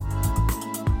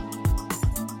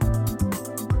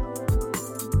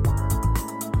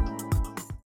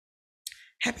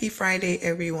Happy Friday,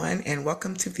 everyone, and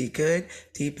welcome to the Good,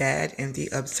 the Bad, and the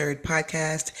Absurd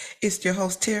podcast. It's your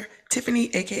host here,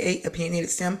 Tiffany, aka Opinionated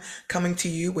Sim, coming to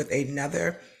you with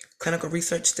another clinical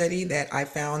research study that I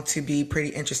found to be pretty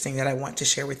interesting that I want to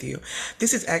share with you.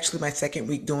 This is actually my second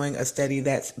week doing a study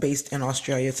that's based in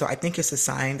Australia, so I think it's a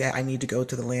sign that I need to go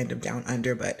to the land of down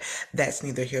under, but that's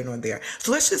neither here nor there.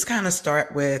 So let's just kind of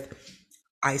start with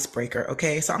icebreaker.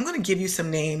 Okay. So I'm going to give you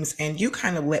some names and you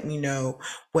kind of let me know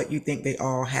what you think they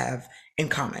all have in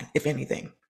common, if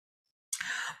anything.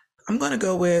 I'm going to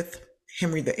go with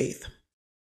Henry VIII,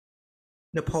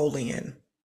 Napoleon.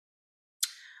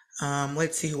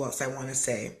 Let's see who else I want to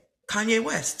say. Kanye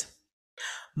West,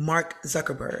 Mark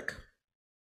Zuckerberg.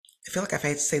 I feel like if I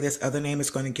had to say this other name,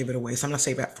 it's going to give it away. So I'm going to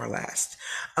save that for last.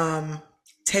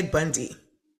 Ted Bundy.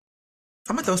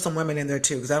 I'm going to throw some women in there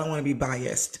too because I don't want to be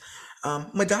biased.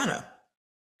 Madonna,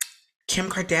 Kim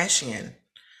Kardashian,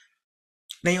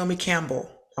 Naomi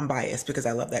Campbell. I'm biased because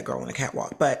I love that girl on the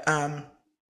catwalk. But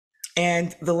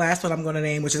and the last one I'm going to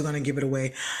name, which is going to give it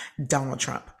away, Donald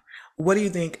Trump. What do you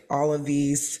think all of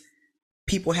these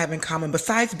people have in common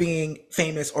besides being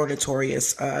famous or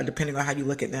notorious, depending on how you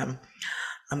look at them?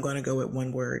 I'm going to go with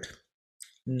one word: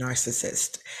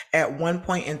 narcissist. At one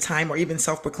point in time, or even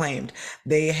self-proclaimed,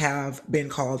 they have been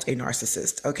called a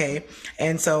narcissist. Okay.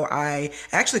 And so I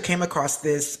actually came across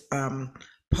this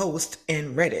post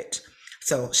in Reddit.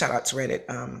 So shout out to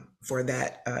Reddit for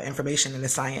that information in the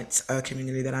science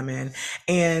community that I'm in.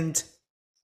 And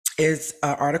is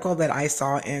an article that I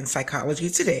saw in Psychology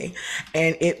Today,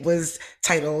 and it was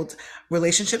titled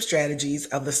Relationship Strategies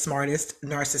of the Smartest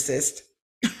Narcissist,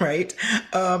 right?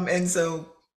 And so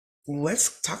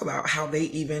let's talk about how they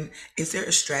even, is there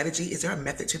a strategy? Is there a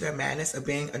method to their madness of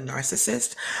being a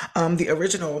narcissist? The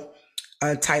original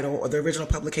title or the original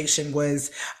publication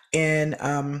was in,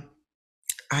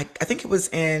 I think it was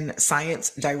in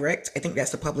Science Direct. I think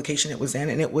that's the publication it was in.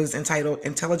 And it was entitled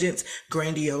Intelligent,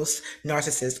 Grandiose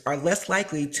Narcissists Are Less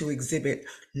Likely to Exhibit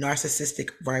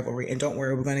Narcissistic Rivalry. And don't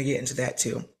worry, we're going to get into that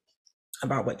too,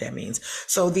 about what that means.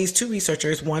 So these two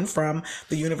researchers, one from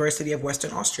the University of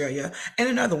Western Australia and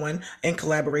another one in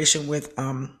collaboration with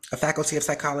a faculty of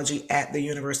psychology at the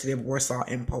University of Warsaw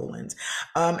in Poland.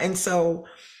 And so,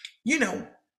 you know,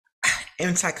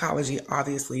 in psychology,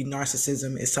 obviously,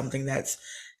 narcissism is something that's,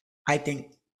 I think,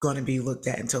 going to be looked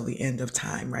at until the end of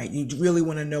time, right? You really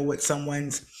want to know what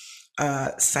someone's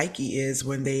psyche is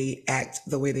when they act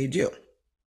the way they do.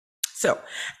 So,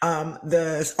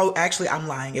 actually, I'm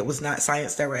lying. It was not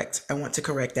Science Direct. I want to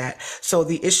correct that. So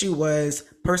the issue was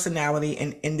personality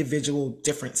and individual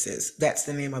differences. That's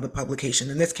the name of the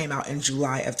publication. And this came out in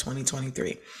July of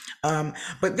 2023.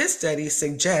 But this study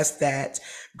suggests that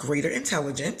greater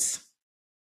intelligence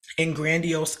in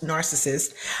grandiose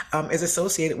narcissists is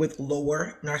associated with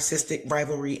lower narcissistic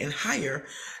rivalry and higher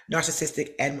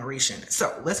narcissistic admiration.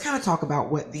 So let's kind of talk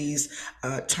about what these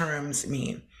terms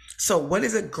mean. So what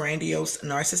is a grandiose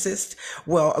narcissist?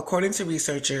 Well, according to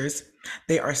researchers,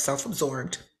 they are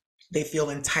self-absorbed, they feel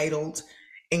entitled,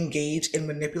 engage in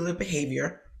manipulative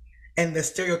behavior, and the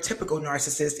stereotypical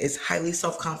narcissist is highly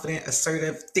self-confident,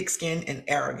 assertive, thick-skinned, and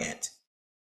arrogant.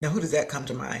 Now, who does that come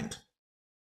to mind?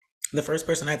 The first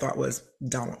person I thought was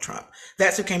Donald Trump.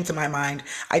 That's who came to my mind.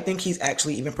 I think he's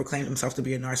actually even proclaimed himself to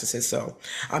be a narcissist, so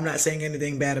I'm not saying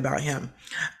anything bad about him.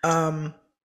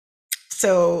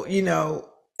 So,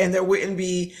 and there wouldn't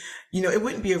be, it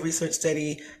wouldn't be a research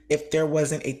study if there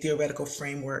wasn't a theoretical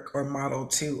framework or model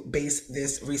to base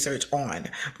this research on,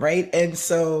 right? And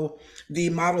so the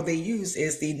model they use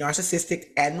is the narcissistic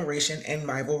admiration and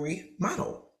rivalry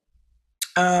model.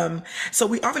 So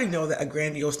we already know that a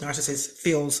grandiose narcissist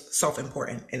feels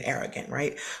self-important and arrogant,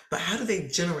 right? But how do they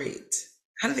generate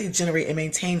and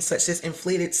maintain such this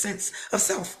inflated sense of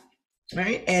self,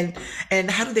 right?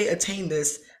 And how do they attain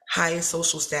this high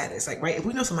social status? Like, right, if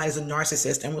we know somebody's a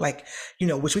narcissist and we're like,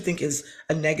 which we think is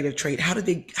a negative trait, how do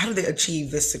they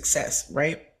achieve this success,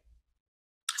 right?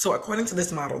 So according to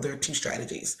this model, there are two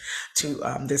strategies to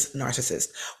this narcissist.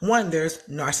 One, there's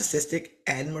narcissistic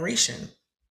admiration.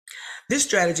 This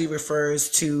strategy refers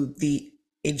to the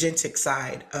agentic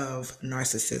side of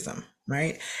narcissism,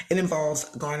 right? It involves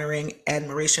garnering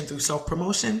admiration through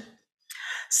self-promotion,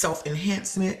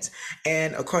 self-enhancement,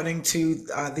 and according to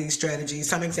these strategies,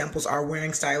 some examples are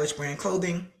wearing stylish brand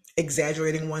clothing,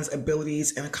 exaggerating one's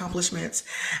abilities and accomplishments,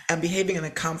 and behaving in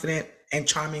a confident and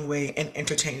charming way and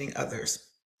entertaining others.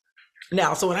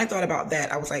 Now, so when I thought about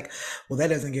that, I was like, well, that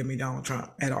doesn't give me Donald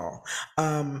Trump at all.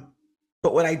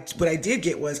 But what I did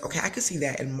get was, okay, I could see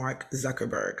that in Mark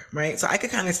Zuckerberg, right? So I could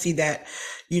kind of see that,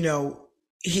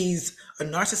 he's a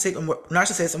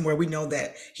narcissist, and where we know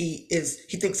that he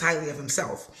thinks highly of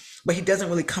himself, but he doesn't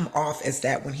really come off as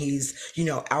that when he's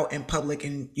out in public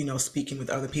and speaking with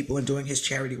other people and doing his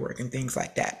charity work and things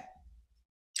like that.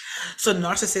 So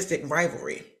narcissistic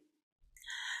rivalry.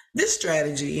 This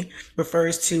strategy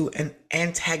refers to an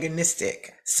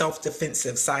antagonistic,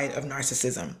 self-defensive side of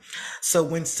narcissism. So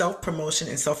when self-promotion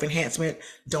and self-enhancement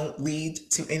don't lead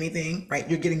to anything, right?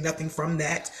 You're getting nothing from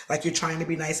that. Like, you're trying to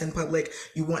be nice in public.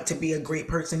 You want to be a great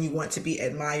person. You want to be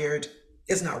admired.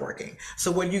 It's not working.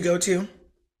 So what do you go to?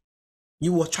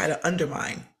 You will try to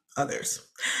undermine others.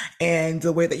 And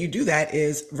the way that you do that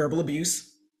is verbal abuse,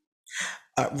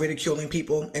 ridiculing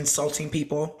people, insulting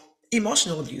people,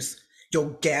 emotional abuse.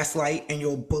 You'll gaslight and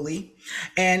you'll bully,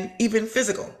 and even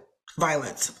physical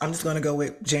violence. I'm just going to go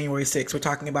with January 6th. We're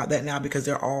talking about that now because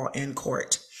they're all in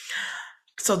court.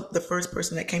 So the first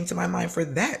person that came to my mind for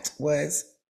that was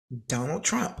Donald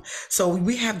Trump. So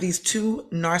we have these two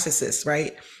narcissists,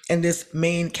 right, in this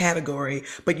main category,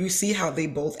 but you see how they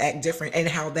both act different and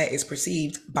how that is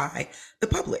perceived by the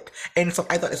public. And so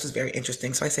I thought this was very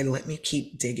interesting. So I said, let me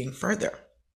keep digging further.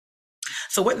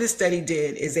 So what this study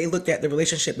did is they looked at the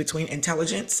relationship between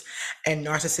intelligence and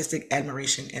narcissistic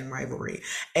admiration and rivalry.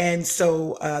 And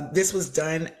so this was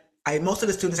done. Most of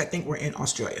the students, I think, were in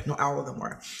Australia. No, all of them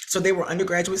were. So they were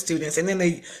undergraduate students, and then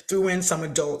they threw in some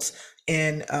adults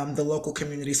in the local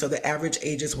community. So the average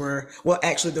ages were, well,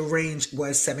 actually the range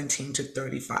was 17 to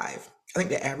 35. I think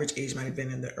the average age might have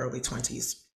been in the early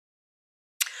 20s.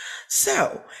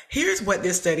 So here's what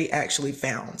this study actually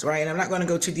found, right? And I'm not going to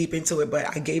go too deep into it, but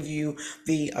I gave you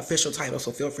the official title,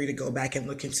 so feel free to go back and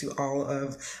look into all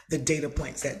of the data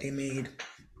points that they made.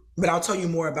 But I'll tell you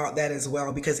more about that as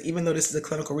well, because even though this is a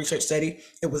clinical research study,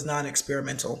 it was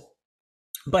non-experimental.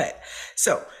 But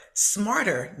so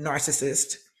smarter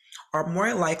narcissists are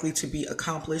more likely to be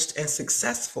accomplished and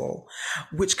successful,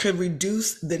 which could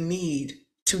reduce the need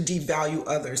to devalue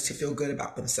others to feel good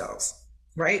about themselves.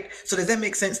 Right? So does that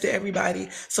make sense to everybody?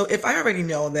 So if I already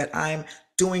know that I'm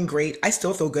doing great, I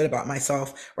still feel good about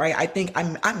myself, right?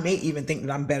 I may even think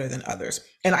that I'm better than others.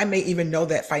 And I may even know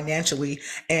that financially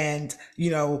and,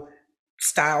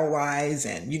 style wise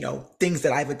and, things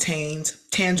that I've attained,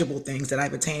 tangible things that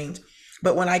I've attained.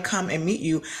 But when I come and meet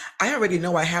you, I already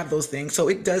know I have those things. So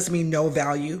it does me no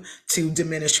value to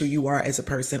diminish who you are as a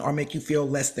person or make you feel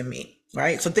less than me.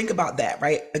 Right? So think about that,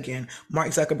 right? Again,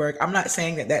 Mark Zuckerberg, I'm not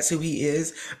saying that that's who he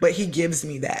is, but he gives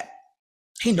me that.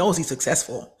 He knows he's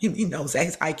successful. He knows that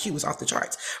his IQ is off the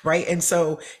charts, right? And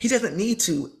so he doesn't need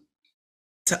to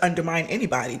undermine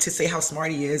anybody to say how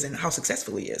smart he is and how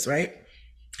successful he is, right?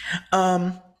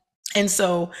 And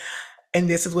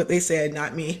this is what they said,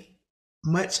 not me,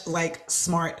 much like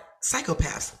smart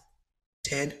psychopaths,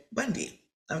 Ted Bundy.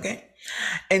 Okay.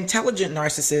 Intelligent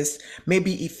narcissists may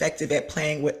be effective at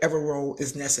playing whatever role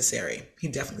is necessary. He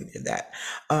definitely did that.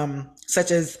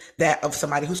 Such as that of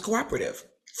somebody who's cooperative,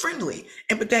 friendly,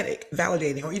 empathetic,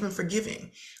 validating, or even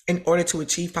forgiving in order to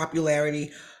achieve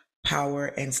popularity, power,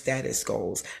 and status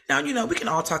goals. Now, we can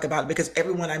all talk about it because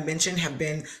everyone I mentioned have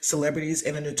been celebrities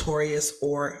in a notorious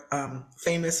or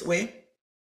famous way.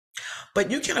 But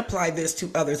you can apply this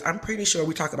to others. I'm pretty sure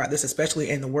we talk about this, especially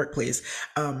in the workplace,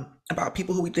 about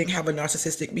people who we think have a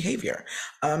narcissistic behavior.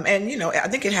 And, I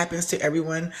think it happens to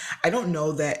everyone. I don't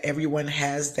know that everyone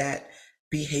has that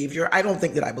behavior. I don't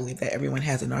think that I believe that everyone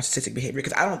has a narcissistic behavior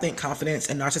because I don't think confidence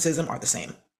and narcissism are the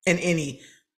same and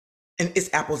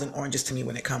it's apples and oranges to me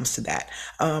when it comes to that.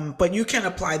 But you can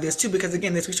apply this too, because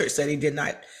again, this research study did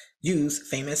not use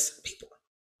famous people.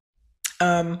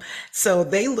 So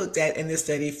they looked at, in this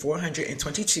study,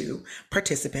 422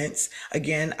 participants.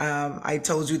 Again, I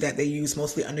told you that they used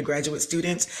mostly undergraduate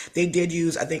students. They did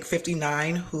use, I think,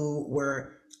 59 who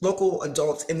were local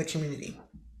adults in the community.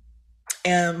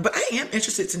 But I am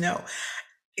interested to know,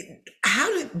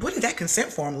 what did that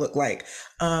consent form look like?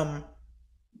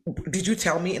 Did you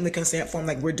tell me in the consent form,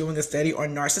 like, we're doing a study on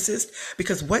narcissists?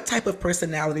 Because what type of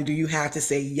personality do you have to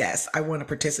say, yes, I want to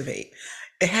participate?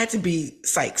 It had to be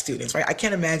psych students, right? I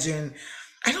can't imagine,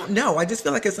 I don't know. I just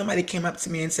feel like if somebody came up to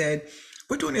me and said,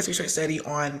 we're doing this research study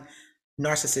on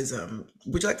narcissism,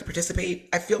 would you like to participate?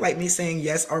 I feel like me saying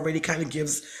yes already kind of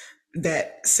gives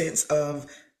that sense of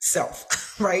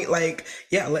self, right? Like,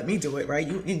 yeah, let me do it, right?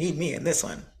 You need me in this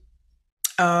one.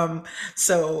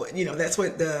 So, that's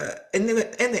what in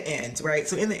the end, right?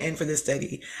 So in the end for this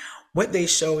study, what they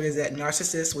showed is that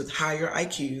narcissists with higher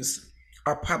IQs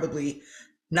are probably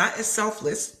not as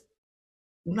selfless,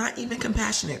 not even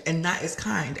compassionate, and not as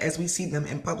kind as we see them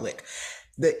in public.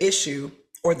 The issue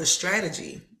or the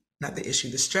strategy not the issue.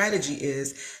 The strategy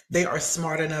is they are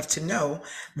smart enough to know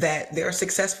that they're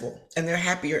successful and they're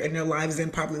happier in their lives than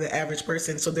probably the average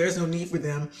person. So there's no need for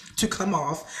them to come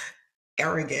off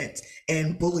arrogant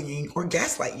and bullying or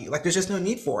gaslight you. Like there's just no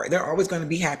need for it. They're always going to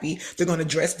be happy. They're going to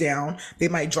dress down. They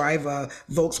might drive a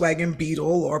Volkswagen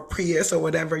Beetle or Prius or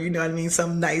whatever, you know what I mean?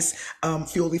 Some nice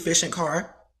fuel efficient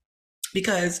car,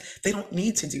 because they don't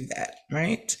need to do that,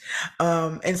 right?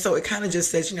 And so it kind of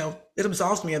just says, it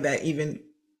absolves me of that even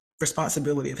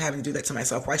responsibility of having to do that to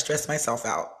myself. Why stress myself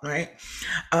out, right?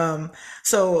 And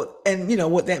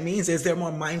what that means is they're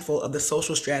more mindful of the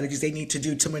social strategies they need to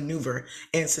do to maneuver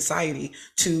in society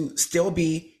to still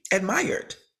be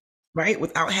admired, right?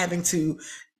 Without having to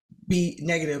be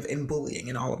negative and bullying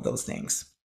and all of those things.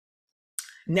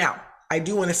 Now, I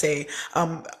do want to say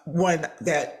one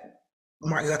that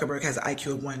Mark Zuckerberg has an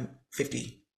IQ of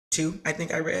 152, I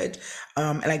think I read.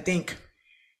 And I think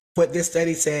what this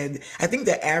study said, I think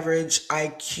the average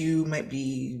IQ might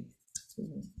be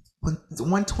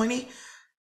 120.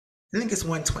 I think it's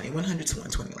 120, 100 to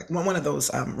 120, like one of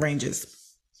those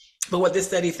ranges. But what this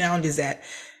study found is that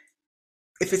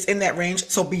if it's in that range,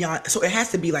 so it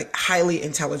has to be like highly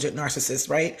intelligent narcissists,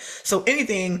 right? So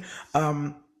anything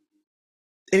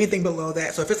below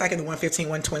that, so if it's like in the 115,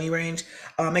 120 range,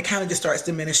 it kind of just starts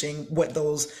diminishing what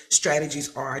those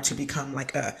strategies are to become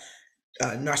like a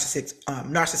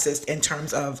narcissist in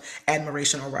terms of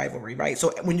admiration or rivalry, right?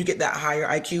 So when you get that higher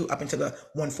IQ up into the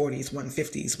 140s,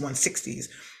 150s, 160s,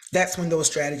 that's when those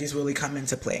strategies really come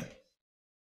into play.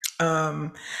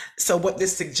 So what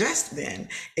this suggests then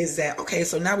is that, okay,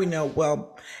 so now we know,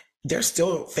 well, there's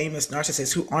still famous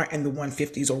narcissists who aren't in the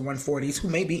 150s or 140s, who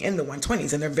may be in the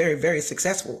 120s, and they're very, very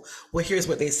successful. Well, here's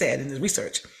what they said in the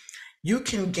research. You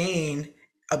can gain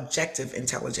objective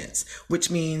intelligence, which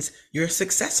means you're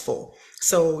successful.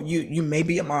 So you may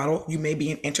be a model, you may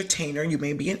be an entertainer, you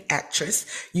may be an actress,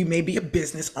 you may be a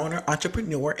business owner,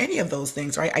 entrepreneur, any of those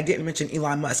things, right? I didn't mention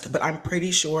Elon Musk, but I'm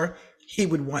pretty sure he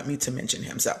would want me to mention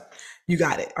him. So you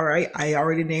got it. All right. I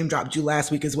already name dropped you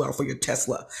last week as well for your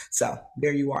Tesla. So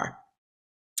there you are.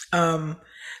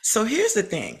 So here's the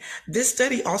thing. This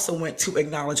study also went to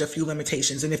acknowledge a few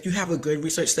limitations. And if you have a good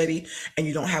research study and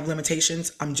you don't have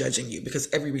limitations, I'm judging you, because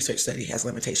every research study has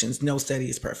limitations. No study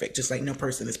is perfect, just like no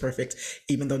person is perfect,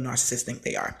 even though narcissists think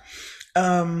they are.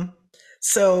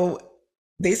 So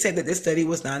they said that this study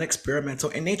was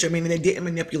non-experimental in nature, meaning they didn't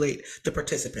manipulate the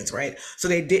participants, right? So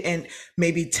they didn't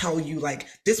maybe tell you like,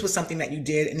 this was something that you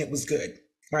did and it was good,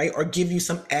 right? Or give you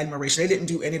some admiration. They didn't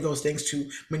do any of those things to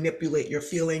manipulate your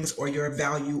feelings or your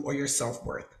value or your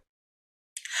self-worth.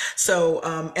 So,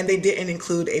 and they didn't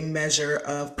include a measure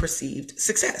of perceived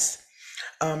success.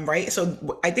 Right.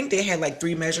 So I think they had like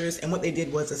 3 measures, and what they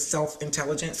did was a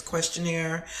self-intelligence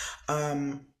questionnaire.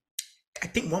 I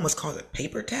think one was called a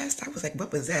paper test. I was like,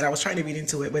 what was that? I was trying to read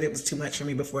into it, but it was too much for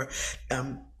me before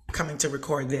coming to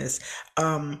record this.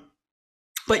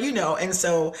 But and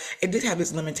so it did have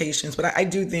its limitations, but I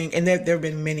do think, and there have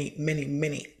been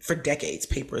many for decades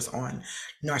papers on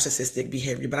narcissistic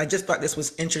behavior, but I just thought this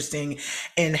was interesting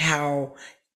in how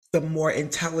the more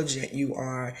intelligent you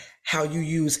are, how you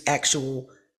use actual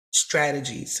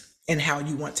strategies and how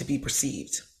you want to be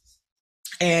perceived.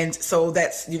 And so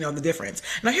that's, the difference.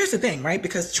 Now, here's the thing, right?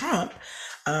 Because Trump,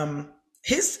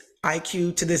 his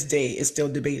IQ to this day is still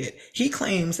debated. He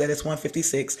claims that it's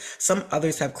 156. Some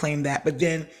others have claimed that, but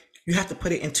then you have to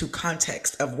put it into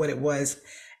context of what it was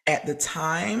at the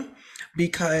time,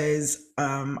 because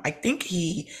I think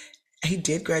he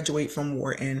did graduate from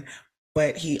Wharton,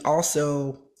 but he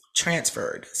also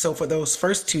transferred. So for those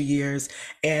first 2 years,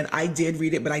 and I did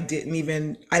read it, but I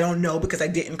don't know, because I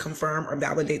didn't confirm or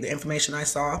validate the information I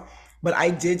saw, but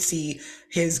I did see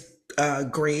his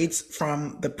grades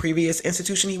from the previous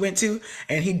institution he went to,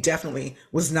 and he definitely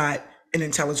was not an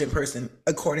intelligent person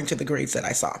according to the grades that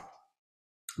I saw.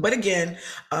 But again,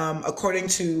 according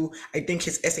to, I think,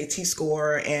 his SAT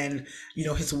score and,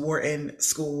 his Wharton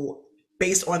school,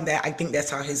 based on that, I think that's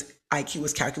how his IQ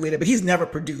was calculated, but he's never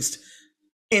produced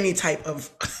any type of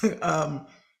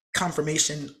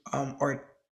confirmation or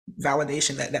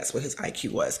validation that that's what his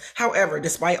IQ was. However,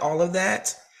 despite all of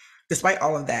that, this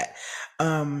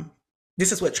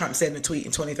is what Trump said in a tweet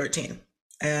in 2013.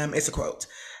 It's a quote.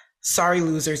 "Sorry,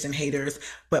 losers and haters,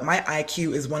 but my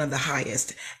IQ is one of the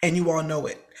highest, and you all know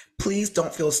it. Please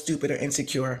don't feel stupid or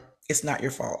insecure. It's not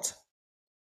your fault."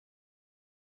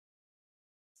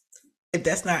 If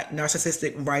that's not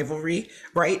narcissistic rivalry,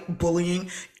 right?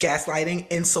 Bullying, gaslighting,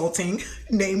 insulting,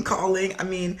 name calling. I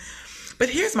mean, but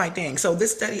here's my thing. So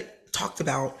this study talked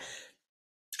about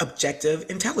objective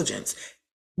intelligence.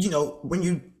 When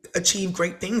you achieve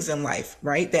great things in life,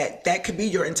 right? That could be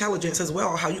your intelligence as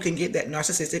well, how you can get that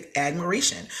narcissistic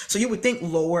admiration. So you would think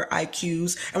lower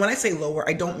IQs, and when I say lower,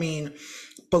 I don't mean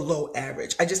below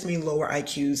average. I just mean lower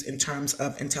IQs in terms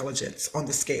of intelligence on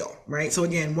the scale, right? So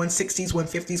again, 160s,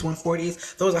 150s,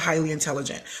 140s, those are highly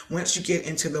intelligent. Once you get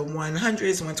into the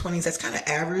 100s, 120s, that's kind of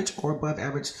average or above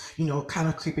average, kind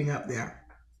of creeping up there.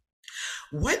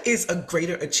 What is a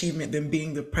greater achievement than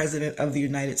being the president of the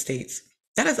United States?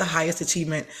 That is the highest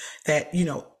achievement that,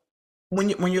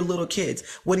 when you're little kids,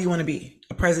 what do you want to be?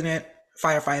 A president,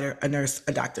 firefighter, a nurse,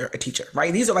 a doctor, a teacher,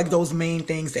 right? These are like those main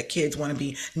things that kids want to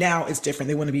be. Now it's different.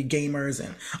 They want to be gamers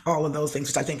and all of those things,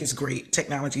 which I think is great.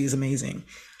 Technology is amazing.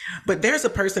 But there's a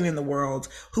person in the world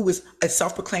who is a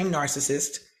self-proclaimed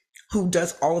narcissist who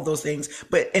does all of those things,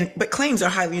 but claims are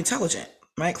highly intelligent,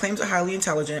 right? Claims are highly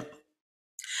intelligent,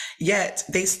 yet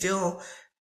they still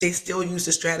use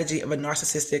the strategy of a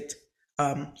narcissistic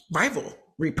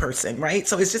rivalry person, right?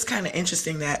 So it's just kind of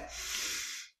interesting that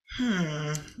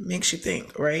makes you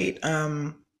think, right?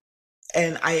 And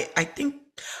I think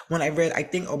when I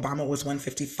think Obama was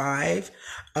 155,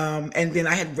 and then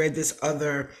I had read this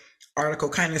other article,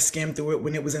 kind of skimmed through it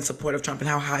when it was in support of Trump and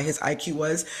how high his IQ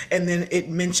was, and then it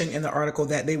mentioned in the article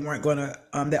that they weren't going to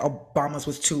that Obama's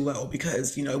was too low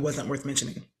because it wasn't worth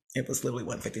mentioning. It was literally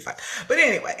 155. But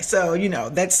anyway, so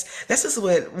that's just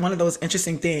one of those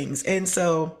interesting things. And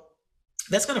so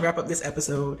that's going to wrap up this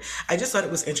episode. I just thought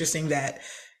it was interesting that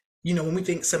when we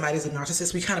think somebody's a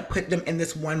narcissist, we kind of put them in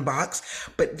this one box,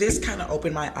 but this kind of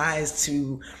opened my eyes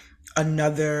to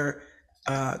another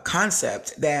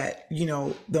concept that,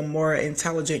 the more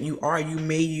intelligent you are, you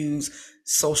may use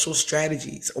social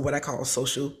strategies, or what I call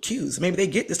social cues. Maybe they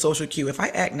get the social cue. If I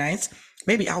act nice,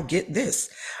 maybe I'll get this,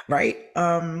 right?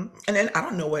 And then I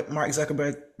don't know what Mark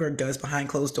Zuckerberg does behind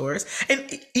closed doors.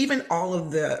 And even all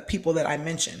of the people that I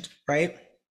mentioned, right?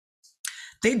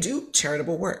 They do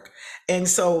charitable work. And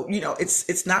so,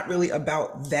 it's not really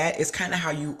about that. It's kind of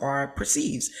how you are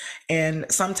perceived.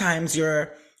 And sometimes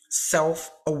your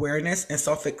self-awareness and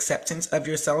self-acceptance of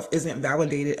yourself isn't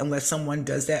validated unless someone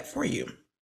does that for you.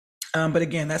 But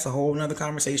again, that's a whole nother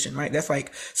conversation, right? That's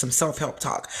like some self-help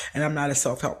talk. And I'm not a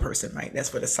self-help person, right? That's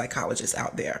for the psychologists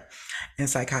out there and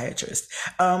psychiatrists.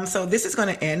 So this is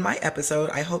going to end my episode.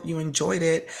 I hope you enjoyed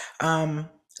it.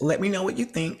 Let me know what you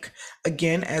think.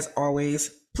 Again, as always,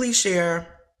 please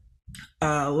share.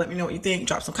 Let me know what you think.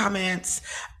 Drop some comments.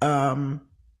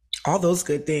 All those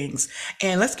good things.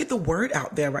 And let's get the word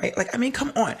out there, right?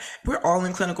 Come on. We're all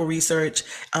in clinical research.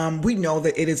 We know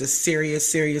that it is a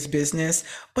serious, serious business,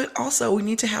 but also we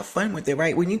need to have fun with it,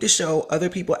 right? We need to show other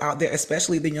people out there,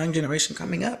 especially the young generation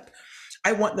coming up.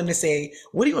 I want them to say,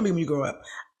 what do you want to be when you grow up?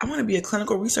 I want to be a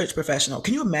clinical research professional.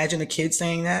 Can you imagine a kid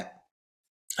saying that?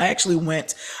 I actually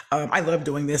went, I love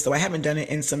doing this, though I haven't done it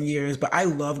in some years, but I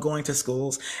love going to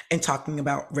schools and talking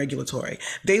about regulatory.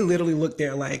 They literally look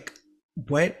there like,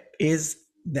 what is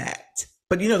that?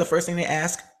 But the first thing they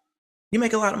ask, you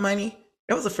make a lot of money?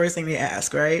 That was the first thing they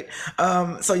ask, right?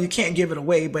 So you can't give it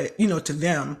away, but to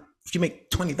them, if you make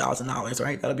 $20,000,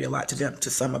 right, that'll be a lot to them, to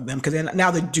some of them, because then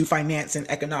now they do finance and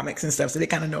economics and stuff, so they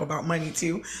kind of know about money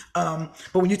too. But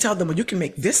when you tell them, well, you can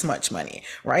make this much money,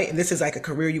 right, and this is like a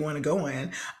career you want to go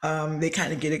in, they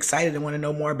kind of get excited and want to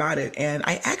know more about it. And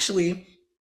I actually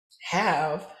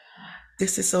have,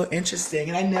 this is so interesting,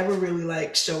 and I never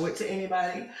really show it to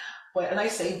anybody, and I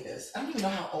saved this. I don't even know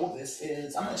how old this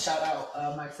is. I'm gonna shout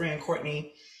out my friend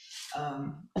Courtney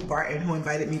Barton, who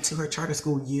invited me to her charter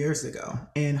school years ago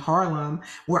in Harlem,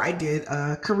 where I did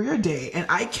a career day, and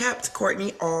I kept,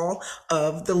 Courtney, all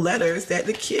of the letters that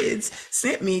the kids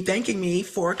sent me thanking me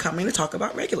for coming to talk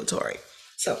about regulatory.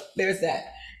 So there's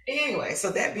that. Anyway, so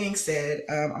that being said,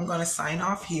 I'm going to sign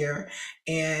off here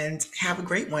and have a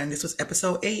great one. This was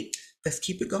episode 8. Let's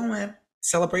keep it going.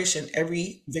 Celebration.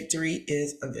 Every victory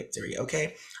is a victory.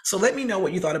 Okay. So let me know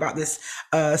what you thought about this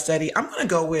study. I'm going to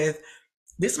go with,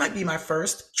 this might be my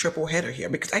first triple header here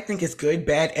because I think it's good,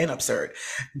 bad, and absurd.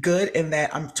 Good in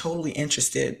that I'm totally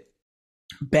interested.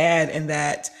 Bad in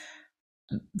that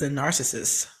the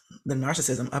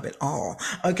narcissism of it all.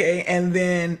 Okay. And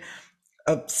then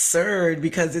absurd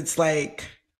because it's like,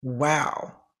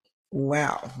 wow.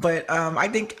 But I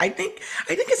think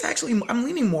it's actually, I'm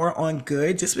leaning more on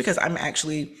good just because I'm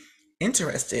actually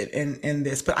interested in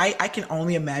this. But I can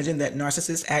only imagine that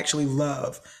narcissists actually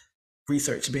love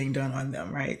research being done on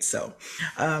them, right? So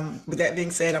with that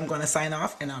being said, I'm going to sign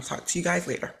off and I'll talk to you guys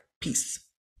later. Peace.